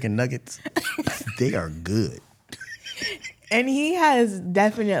got chicken nuggets. They are good. And he has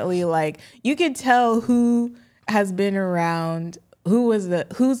definitely, like, you can tell who has been around, who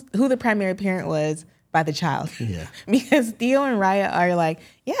the primary parent was by the child. Yeah. Because Theo and Raya are like,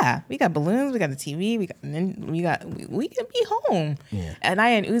 yeah, we got balloons, we got the TV, we can be home. Yeah. And I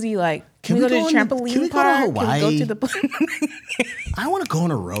and Uzi like, can we go to the trampoline park? Hawaii? Can we go to the I want to go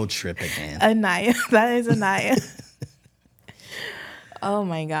on a road trip again. Anaya. That is Anaya. Oh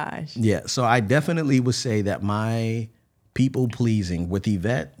my gosh. Yeah, so I definitely would say that my people pleasing with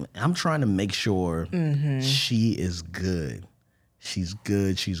Yvette, I'm trying to make sure she is good. She's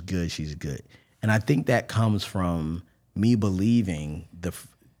good. She's good. She's good. And I think that comes from me believing the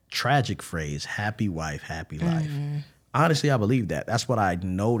tragic phrase, happy wife, happy life. Honestly, I believe that. That's what I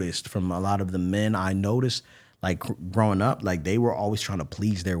noticed from a lot of the men I noticed, like growing up, like they were always trying to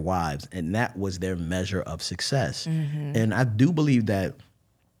please their wives, and that was their measure of success. And I do believe that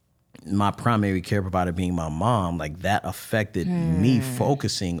my primary care provider being my mom, like that affected me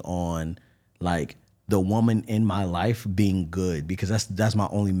focusing on like the woman in my life being good, because that's my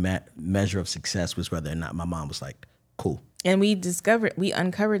only measure of success, was whether or not my mom was like cool. And we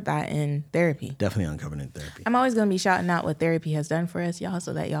uncovered that in therapy. Definitely uncovered in therapy. I'm always going to be shouting out what therapy has done for us, y'all,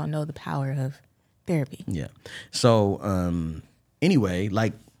 so that y'all know the power of therapy. Yeah. So anyway,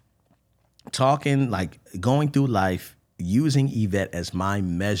 like talking, like going through life, using Yvette as my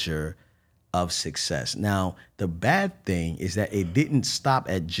measure of success. Now, the bad thing is that it didn't stop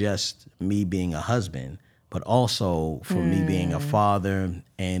at just me being a husband, but also for me being a father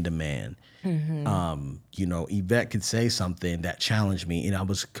and a man. You know, Yvette could say something that challenged me, and I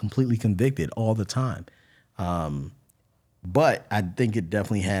was completely convicted all the time. But I think it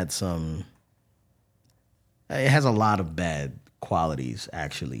definitely had it has a lot of bad qualities,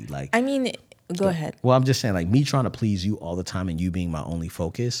 actually. Like, I mean, go ahead. Well, I'm just saying, like, me trying to please you all the time and you being my only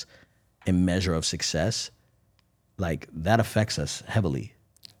focus and measure of success, like, that affects us heavily.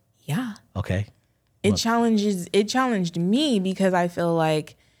 Yeah. Okay. It challenged me, because I feel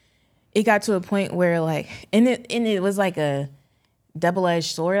like it got to a point where, like, and it was like a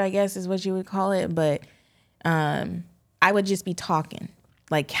double-edged sword, I guess is what you would call it. But I would just be talking,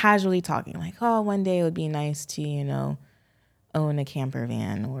 like casually talking, like, oh, one day it would be nice to, you know, own a camper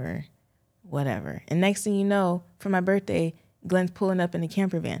van or whatever. And next thing you know, for my birthday, Glenn's pulling up in a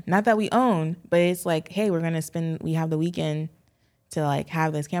camper van. Not that we own, but it's like, hey, we have the weekend to like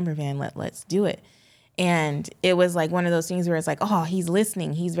have this camper van. Let's do it. And it was like one of those things where it's like, oh, he's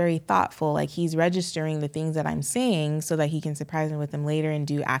listening. He's very thoughtful. Like, he's registering the things that I'm saying so that he can surprise me with them later and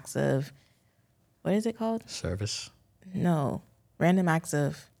do acts of, what is it called? Service. No. Random acts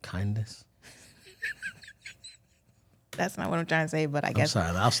of kindness. That's not what I'm trying to say, but I guess. I'm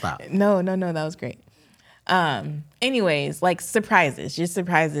sorry, I'll stop. No, that was great. Anyways, like just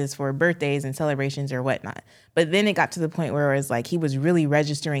surprises for birthdays and celebrations or whatnot. But then it got to the point where it was like he was really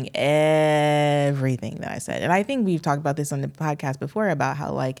registering everything that I said. And I think we've talked about this on the podcast before about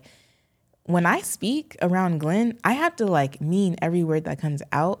how, like, when I speak around Glenn, I have to like mean every word that comes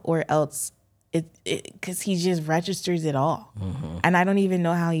out, or else because he just registers it all. And I don't even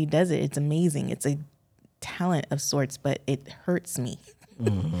know how he does it. It's amazing. It's a talent of sorts, but it hurts me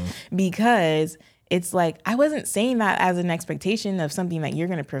because it's like, I wasn't saying that as an expectation of something that you're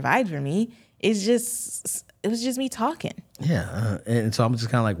going to provide for me. It was just me talking. Yeah. And so I'm just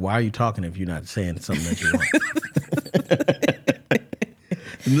kind of like, why are you talking if you're not saying something that you want?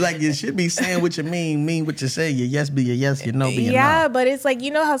 Like, you should be saying what you mean what you say. Your yes be your yes, your no be your no. Yeah, but it's like, you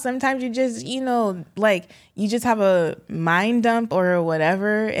know how sometimes you just, you know, like you just have a mind dump or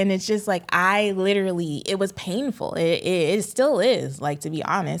whatever. And it's just like, it was painful. It still is, like, to be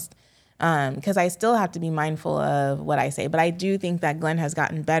honest. Because I still have to be mindful of what I say. But I do think that Glenn has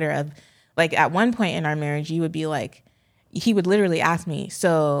gotten better of, like, at one point in our marriage, you would be like, he would literally ask me,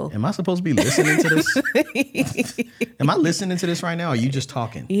 so... Am I supposed to be listening to this? Am I listening to this right now, or are you just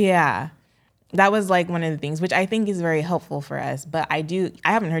talking? Yeah. That was, like, one of the things, which I think is very helpful for us. But I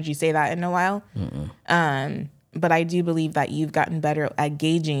haven't heard you say that in a while. But I do believe that you've gotten better at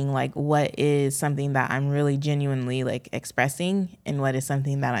gauging, like, what is something that I'm really genuinely, like, expressing and what is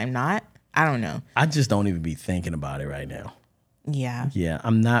something that I'm not. I don't know. I just don't even be thinking about it right now. Yeah. Yeah,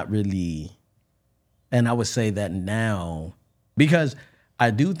 I'm not really... And I would say that now, because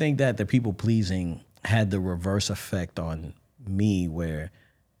I do think that the people pleasing had the reverse effect on me, where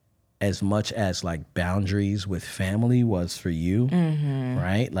as much as like boundaries with family was for you,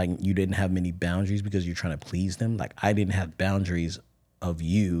 right? Like, you didn't have many boundaries because you're trying to please them. Like, I didn't have boundaries of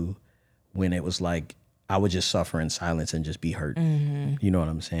you when it was like I would just suffer in silence and just be hurt. You know what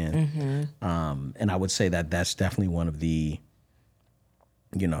I'm saying? And I would say that that's definitely one of the,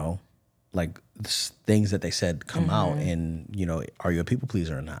 you know, like things that they said come out, and, you know, are you a people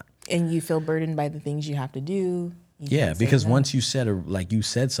pleaser or not? And you feel burdened by the things you have to do. Yeah, because once you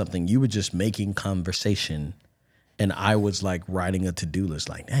said something, you were just making conversation, and I was like writing a to-do list,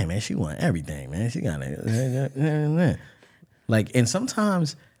 like, hey man, she want everything, man. She got it. Like, and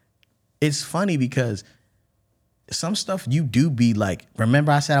sometimes it's funny because some stuff you do be like,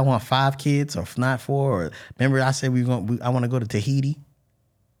 remember I said I want 5 kids, or not 4, or remember I said I want to go to Tahiti?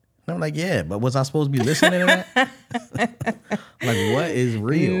 I'm like, yeah, but was I supposed to be listening to that? Like, what is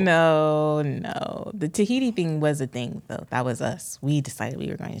real? No. The Tahiti thing was a thing, though. That was us. We decided we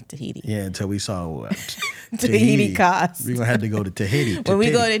were going to Tahiti. Yeah, until we saw Tahiti cost. We're going to have to go to Tahiti. When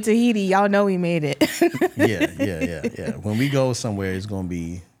we go to Tahiti, y'all know we made it. Yeah. When we go somewhere, it's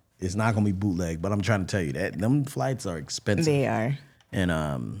not going to be bootleg, but I'm trying to tell you that them flights are expensive. They are. And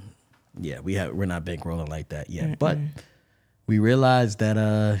we're not bankrolling like that yet. But we realized that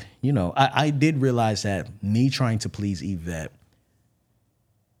I did realize that me trying to please Yvette,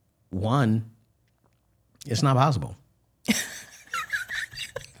 one, it's not possible.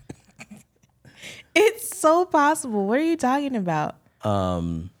 It's so possible. What are you talking about? I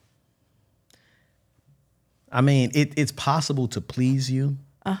mean, it's possible to please you.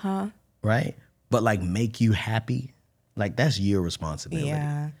 Right? But like make you happy, like that's your responsibility.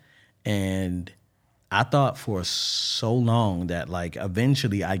 Yeah. And I thought for so long that like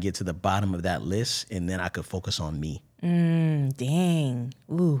eventually I get to the bottom of that list and then I could focus on me. Dang.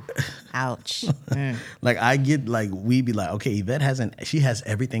 Ooh. Ouch. Like I get like, we'd be like, okay, Yvette she has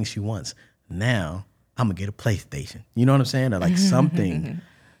everything she wants. Now I'm gonna get a PlayStation. You know what I'm saying? Or like something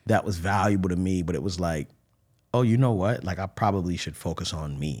that was valuable to me, but it was like, oh, you know what? Like I probably should focus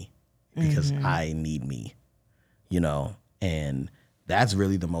on me because I need me, and that's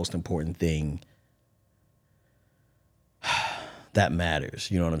really the most important thing that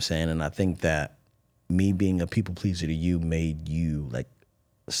matters. You know what I'm saying? And I think that me being a people pleaser to you made you like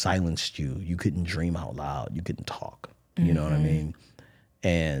silenced you. You couldn't dream out loud. You couldn't talk. You know what I mean?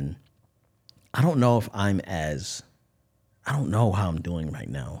 And I don't know I don't know how I'm doing right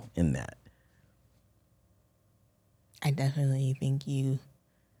now in that. I definitely think you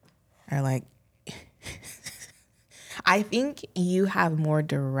are like, I think you have more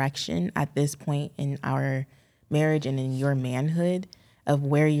direction at this point in our marriage and in your manhood of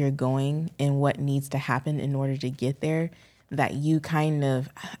where you're going and what needs to happen in order to get there, that you kind of,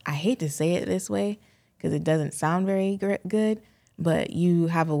 I hate to say it this way because it doesn't sound very good, but you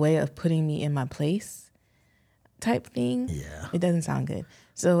have a way of putting me in my place type thing. Yeah. It doesn't sound good.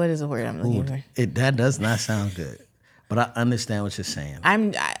 So what is the word I'm looking for? That does not sound good, but I understand what you're saying.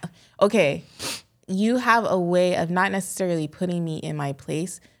 Okay. You have a way of not necessarily putting me in my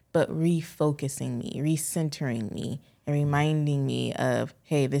place, but refocusing me, recentering me, and reminding me of,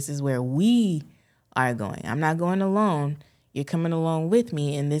 hey, this is where we are going. I'm not going alone. You're coming along with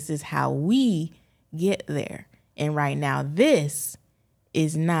me, and this is how we get there. And right now, this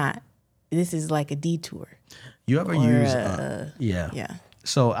is like a detour. You ever use, yeah.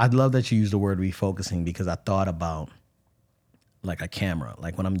 So I'd love that you use the word refocusing because I thought about like a camera.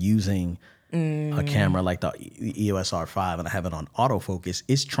 Like when I'm using a camera like the EOS R5 and I have it on autofocus,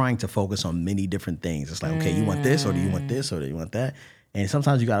 it's trying to focus on many different things. It's like, okay, you want this or do you want this or do you want that? And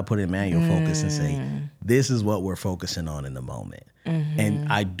sometimes you got to put in manual focus and say, this is what we're focusing on in the moment. And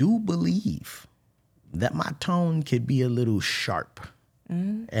I do believe that my tone could be a little sharp.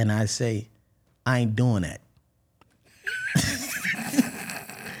 And I say, I ain't doing that.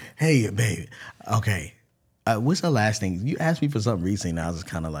 Hey, baby. Okay. What's the last thing? You asked me for something recently and I was just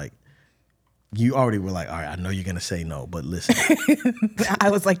kind of like, you already were like, all right, I know you're going to say no, but listen.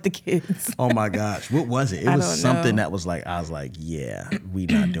 I was like the kids. Oh my gosh. What was it? It was something that was like, I was like, yeah, we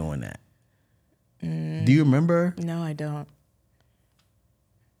not doing that. Do you remember? No, I don't.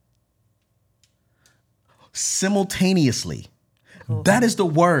 Simultaneously. Cool. That is the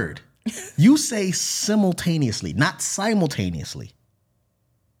word. You say simultaneously, not simultaneously.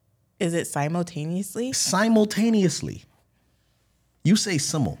 Is it simultaneously? Simultaneously. You say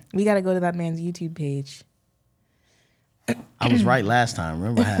simul. We got to go to that man's YouTube page. I was right last time.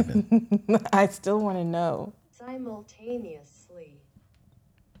 Remember what happened? I still want to know. Simultaneously.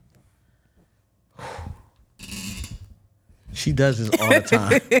 She does this all the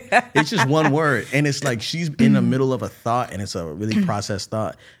time. It's just one word. And it's like she's in the middle of a thought and it's a really processed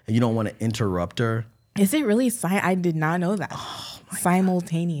thought. And you don't want to interrupt her. Is it really? I did not know that. Oh,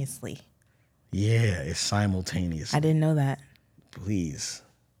 simultaneously. God. Yeah, it's simultaneous. I didn't know that. Please.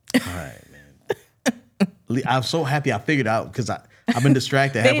 All right, man. I'm so happy I figured out because I've been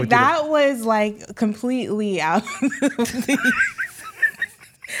distracted halfway through. That was like completely out.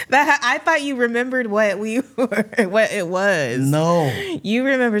 That I thought you remembered what it was. No. You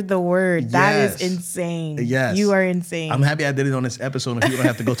remembered the word. Yes. That is insane. Yes. You are insane. I'm happy I did it on this episode and people don't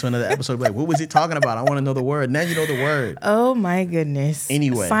have to go to another episode. Like, what was he talking about? I want to know the word. Now you know the word. Oh my goodness.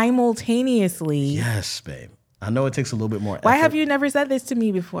 Anyway. Simultaneously. Yes, babe. I know it takes a little bit more effort. Why have you never said this to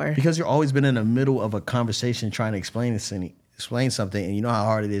me before? Because you've always been in the middle of a conversation trying to explain explain something, and you know how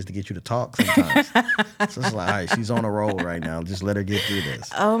hard it is to get you to talk sometimes. So it's like, all right, she's on a roll right now. Just let her get through this.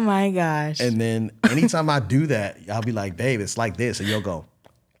 Oh my gosh. And then anytime I do that, I'll be like, babe, it's like this. And you'll go,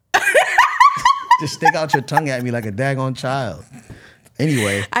 just stick out your tongue at me like a daggone child.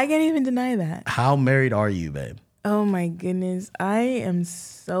 Anyway. I can't even deny that. How married are you, babe? Oh my goodness. I am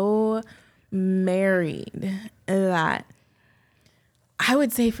so married that I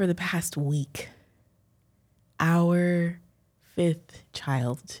would say for the past week, our 5th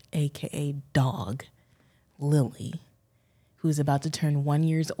child, aka dog, Lily, who's about to turn 1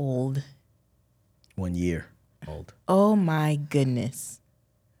 year old. 1 year old. Oh my goodness.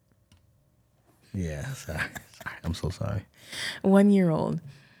 Yeah, sorry. I'm so sorry. 1 year old.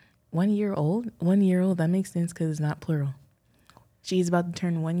 1 year old? 1 year old, that makes sense because it's not plural. She's about to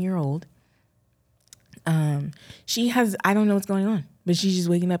turn 1 year old. She has, I don't know what's going on, but she's just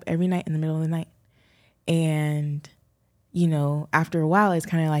waking up every night in the middle of the night. And, you know, after a while, it's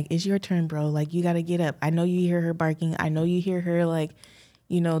kind of like, it's your turn, bro. Like, you got to get up. I know you hear her barking. I know you hear her, like,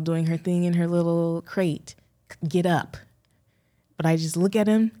 you know, doing her thing in her little crate. Get up. But I just look at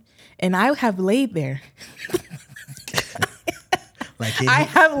him, and I have laid there. I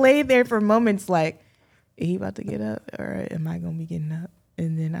have laid there for moments like, is he about to get up or am I going to be getting up?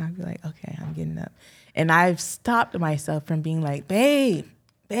 And then I'd be like, okay, I'm getting up. And I've stopped myself from being like, babe,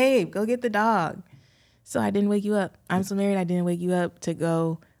 go get the dog. So I didn't wake you up. I'm so married, I didn't wake you up to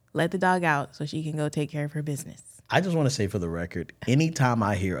go let the dog out so she can go take care of her business. I just want to say for the record, anytime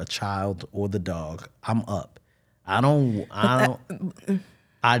I hear a child or the dog, I'm up. I don't.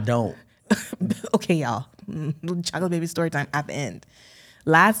 Okay, y'all. Chocolate baby story time at the end.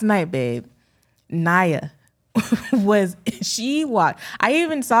 Last night, babe, Naya she walked. I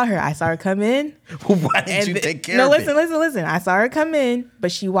even saw her. I saw her come in. Why didn't you take care of it? No, listen. I saw her come in,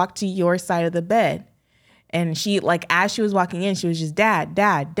 but she walked to your side of the bed. And she, like, as she was walking in, she was just dad,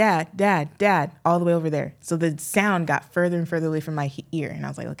 all the way over there. So the sound got further and further away from my ear. And I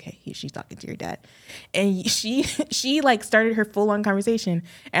was like, okay, she's talking to your dad. And she like started her full on conversation.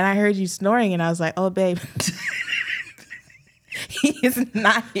 And I heard you snoring and I was like, oh, babe. He is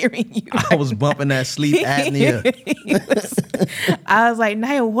not hearing you. I was bumping that sleep apnea. I was like,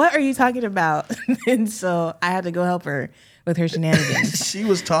 Naya, what are you talking about? And so I had to go help her with her shenanigans. She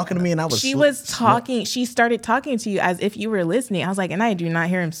was talking to me and I was She started talking to you as if you were listening. I was like, and I do not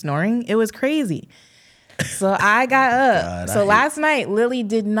hear him snoring. It was crazy. So I got up. So last night, Lily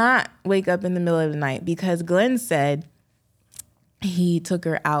did not wake up in the middle of the night because Glenn said he took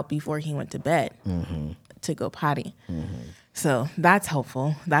her out before he went to bed to go potty. So that's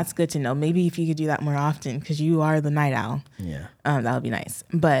helpful. That's good to know. Maybe if you could do that more often because you are the night owl. Yeah. That would be nice.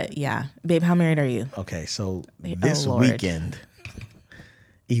 But yeah. Babe, how married are you? Okay, so this weekend,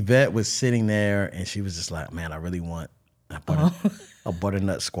 Yvette was sitting there and she was just like, man, I really want a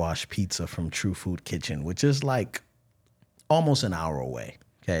butternut squash pizza from True Food Kitchen, which is like almost an hour away.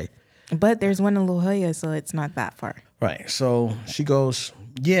 Okay. But there's one in La Jolla, so it's not that far. Right. So she goes,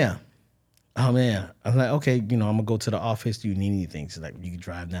 yeah. Oh, man. I'm like, okay, I'm going to go to the office. Do you need anything? She's like, you can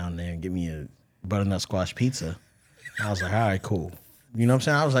drive down there and get me a butternut squash pizza. I was like, all right, cool. You know what I'm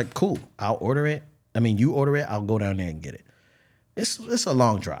saying? I was like, cool. I'll order it. I mean, you order it. I'll go down there and get it. It's a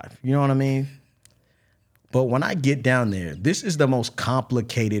long drive. You know what I mean? But when I get down there, this is the most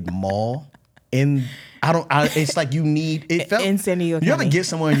complicated mall it's like you need it felt in San Diego County. You ever get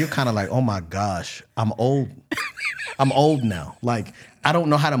somewhere and you're kind of like, oh my gosh, I'm old. I'm old now. Like, I don't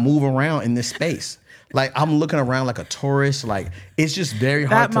know how to move around in this space. Like, I'm looking around like a tourist. Like, it's just very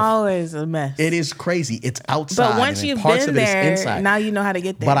hard. That mall is a mess. It is crazy. It's outside. But once you've been there, now you know how to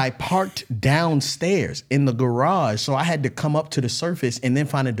get there. But I parked downstairs in the garage, so I had to come up to the surface and then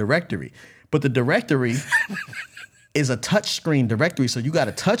find a directory. But the directory is a touchscreen directory, so you got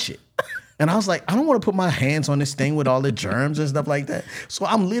to touch it. And I was like, I don't want to put my hands on this thing with all the germs and stuff like that. So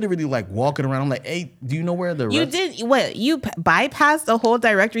I'm literally like walking around. I'm like, hey, do you know where the You bypassed the whole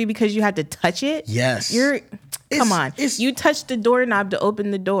directory because you had to touch it? Yes. Come on. You touched the doorknob to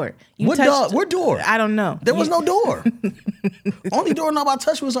open the door. What door? I don't know. There was no door. Only doorknob I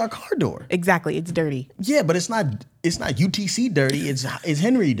touched was our car door. Exactly. It's dirty. Yeah, but it's not UTC dirty. It's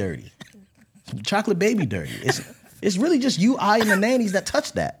Henry dirty. Chocolate baby dirty. It's really just you, I, and the nannies that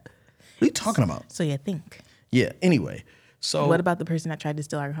touched that. What are you talking about? So you think. Yeah, anyway. So what about the person that tried to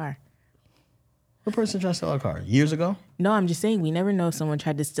steal our car? What person tried to steal our car? Years ago? No, I'm just saying we never know if someone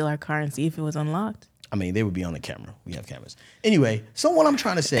tried to steal our car and see if it was unlocked. I mean, they would be on the camera. We have cameras. Anyway, so what I'm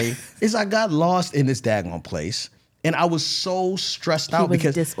trying to say is I got lost in this daggone place. And I was so stressed out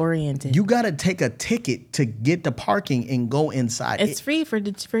because disoriented. you got to take a ticket to get the parking and go inside. It's free for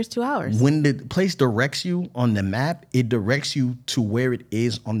the first 2 hours. When the place directs you on the map, it directs you to where it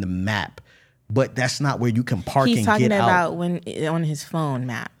is on the map. But that's not where you can park and get out. He's talking about when on his phone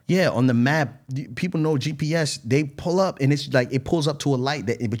map. Yeah, on the map, people know GPS. They pull up and it's like it pulls up to a light,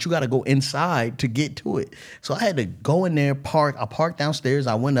 but you got to go inside to get to it. So I had to go in there, park. I parked downstairs.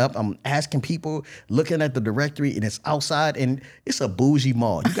 I went up. I'm asking people, looking at the directory, and it's outside. And it's a bougie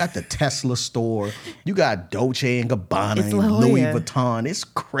mall. You got the Tesla store. You got Dolce and Gabbana and Louis Vuitton. It's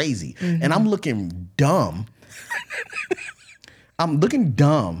crazy. Mm-hmm. And I'm looking dumb.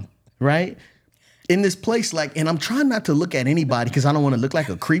 Right? In this place, like, and I'm trying not to look at anybody because I don't want to look like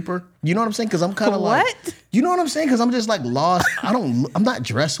a creeper. You know what I'm saying? Because I'm kind of like, you know what I'm saying? Because I'm just like lost. I'm not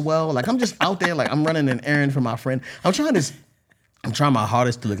dressed well. Like I'm just out there, like I'm running an errand for my friend. I'm trying my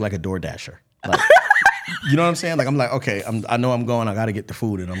hardest to look like a DoorDasher. Like, you know what I'm saying? Like I'm like, okay, I know I'm going. I got to get the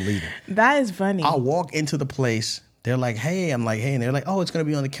food and I'm leaving. That is funny. I walk into the place. They're like, hey. I'm like, hey. And they're like, oh, it's going to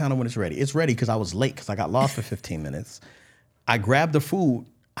be on the counter when it's ready. It's ready because I was late because I got lost for 15 minutes. I grabbed the food.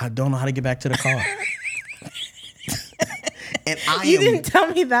 I don't know how to get back to the car. And you didn't tell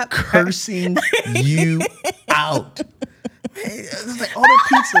me that cursing you out. It's like all the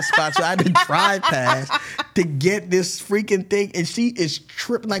pizza spots I had to drive past to get this freaking thing. And she is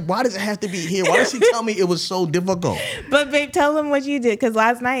tripping. Like, why does it have to be here? Why does she tell me it was so difficult? But babe, tell them what you did. Because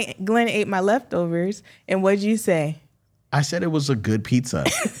last night Glenn ate my leftovers. And what'd you say? I said it was a good pizza.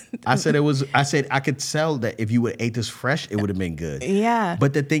 I said I could tell that if you would have ate this fresh, it would have been good. Yeah.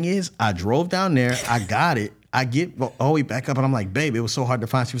 But the thing is, I drove down there, I got it. I get all the way back up and I'm like, babe, it was so hard to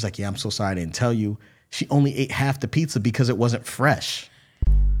find. She was like, yeah, I'm so sorry I didn't tell you. She only ate half the pizza because it wasn't fresh.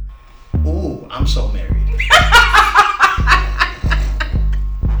 Ooh, I'm so married.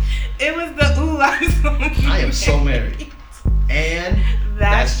 It was the ooh, I'm so married. I am so married. And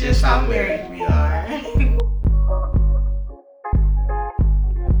that's just how married we are.